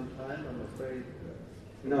strictly on time? I'm afraid.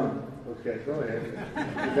 No. Okay, go ahead.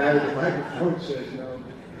 The guy with the microphone says no.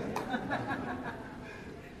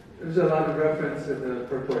 There's a lot of reference in the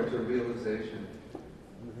purport to realization.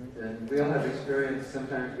 Mm-hmm. And we all have experience.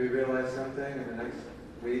 Sometimes we realize something, and the next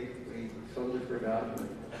week we totally forgot what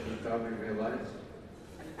we thought we realized.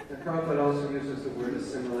 And Prabhupada also uses the word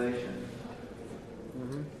assimilation.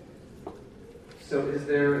 Mm-hmm. So is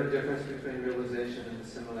there a difference between realization and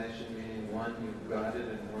assimilation, meaning one you've got it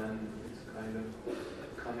and one is kind of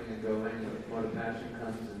coming and going, and when a passion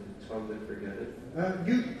comes and totally forget it?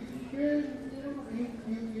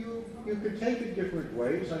 You could take it different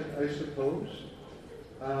ways, I suppose.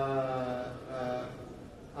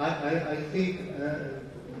 I think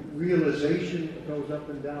realization goes up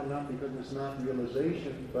and down, not because it's not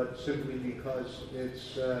realization, but simply because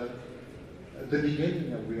it's the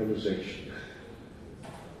beginning of realization.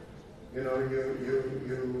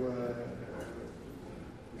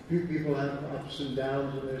 People have ups and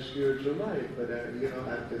downs in their spiritual life, but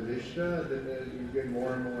after Nishta, then you get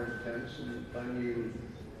more and more intense, and finally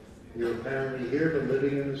you're apparently here, but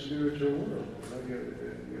living in the spiritual world.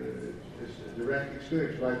 It's a direct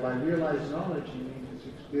experience. By realized knowledge, he means it's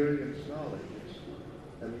experienced knowledge,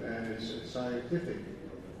 and it's scientific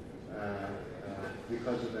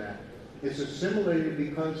because of that. It's assimilated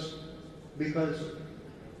because here's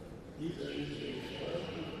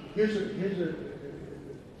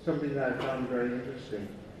something that I found very interesting.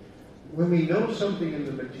 When we know something in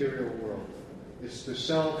the material world, it's the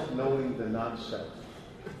self knowing the not-self.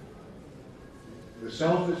 The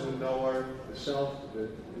self is the knower, the self is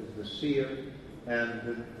the seer,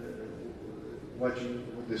 and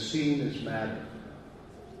the seen is matter,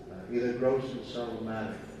 either gross and subtle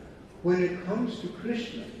matter. When it comes to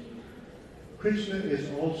Krishna, Krishna is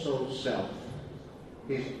also self.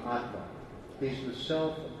 He's Atma. He's the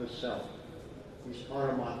self of the self. He's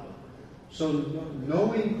Paramatma. So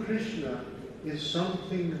knowing Krishna is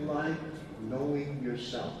something like knowing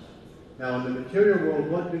yourself. Now, in the material world,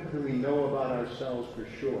 what can we know about ourselves for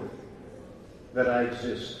sure? That I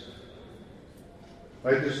exist.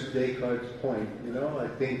 Right? This is Descartes' point. I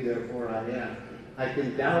think, therefore I am. I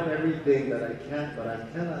can doubt everything that I can't, but I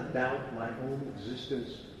cannot doubt my own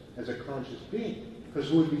existence as a conscious being, because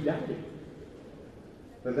who would be doubting?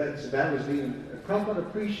 But Prabhupada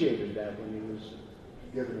appreciated that when he was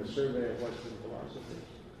given a survey of Western philosophies.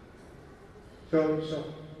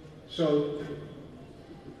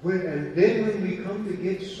 And then when we come to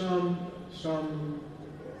get some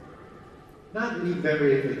not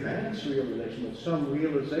very advanced realization, but some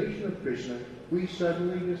realization of Krishna, we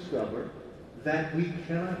suddenly discover that we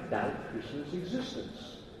cannot doubt Krishna's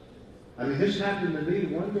existence. I mean, this happened to me.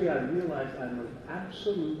 One day I realized I was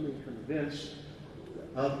absolutely convinced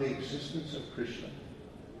of the existence of Krishna.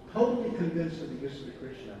 Totally convinced of the existence of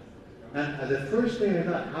Krishna. And the first thing I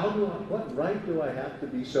thought, what right do I have to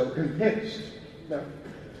be so convinced? Now,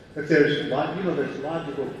 if there's logical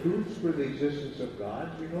proofs for the existence of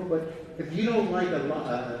God, but if you don't like a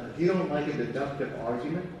deductive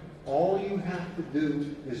argument, all you have to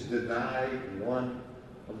do is deny one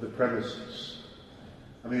of the premises.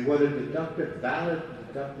 I mean, what a valid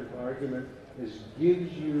deductive argument is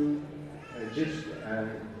gives you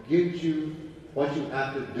what you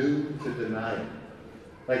have to do to deny it.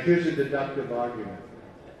 Like, here's a deductive argument.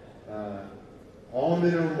 All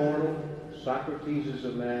men are mortal. Socrates is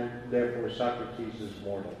a man, therefore Socrates is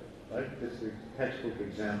mortal. Right? That's the textbook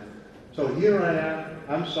example. So here I am,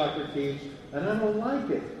 I'm Socrates, and I don't like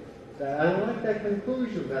it. I don't like that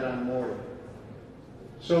conclusion that I'm mortal.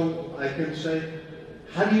 So I can say,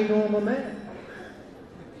 how do you know I'm a man?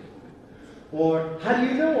 Or, how do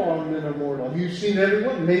you know all men are mortal? Have you seen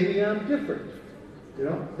everyone? Maybe I'm different.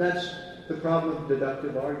 That's the problem with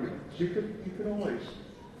deductive arguments. You can always.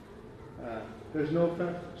 There's no.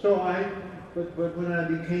 But when I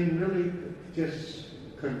became really just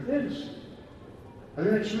convinced, I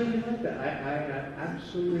mean, it's really like that. I am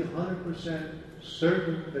absolutely 100%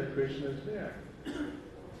 certain that Krishna is there.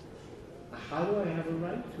 How do I have a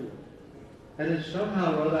right to it? And it's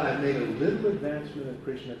somehow or other I've made a little advancement in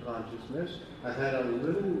Krishna consciousness. I've had a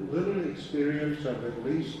little experience of at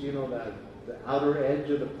least, the outer edge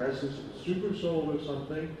of the presence of the super soul or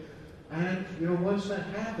something. And, once that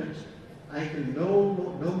happens, I can no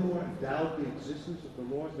more doubt the existence of the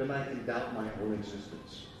Lord than I can doubt my own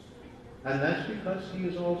existence. And that's because he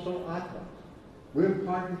is also Atma. We're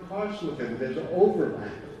part and parcel of him. There's an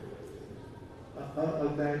overlap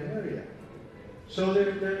of that area. So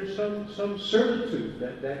there's some certitude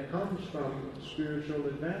that comes from spiritual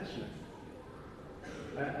advancement.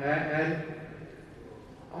 And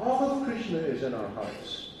all of Krishna is in our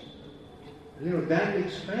hearts. That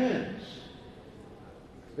expands.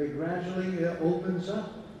 It gradually opens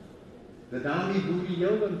up. The Dami Buddhi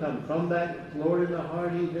Yogantam, from that Lord in the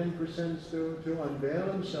heart, he then presents to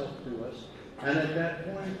unveil himself to us. And at that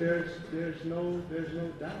point, there's no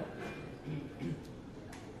doubt.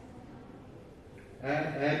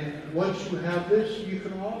 And once you have this, you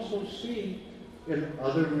can also see in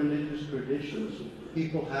other religious traditions,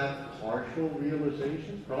 people have partial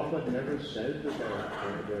realizations. Prabhupada never says that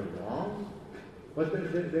they're wrong. But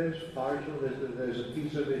there's partial, there's a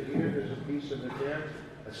piece of it here, there's a piece of it there.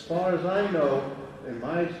 As far as I know, in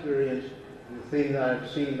my experience, the thing that I've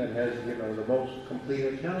seen that has, the most complete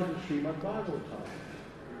account is Srimad Bhagavatam.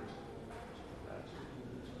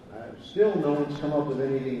 Still, no one's come up with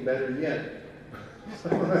anything better yet.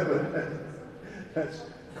 That's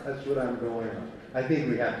what I'm going on. I think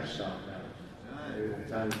we have to stop now.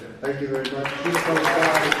 Thank you very much.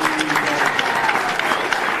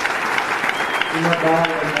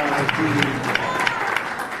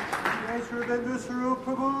 Jai Shri Vindhu Swarup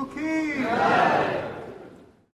Prabhu Ki.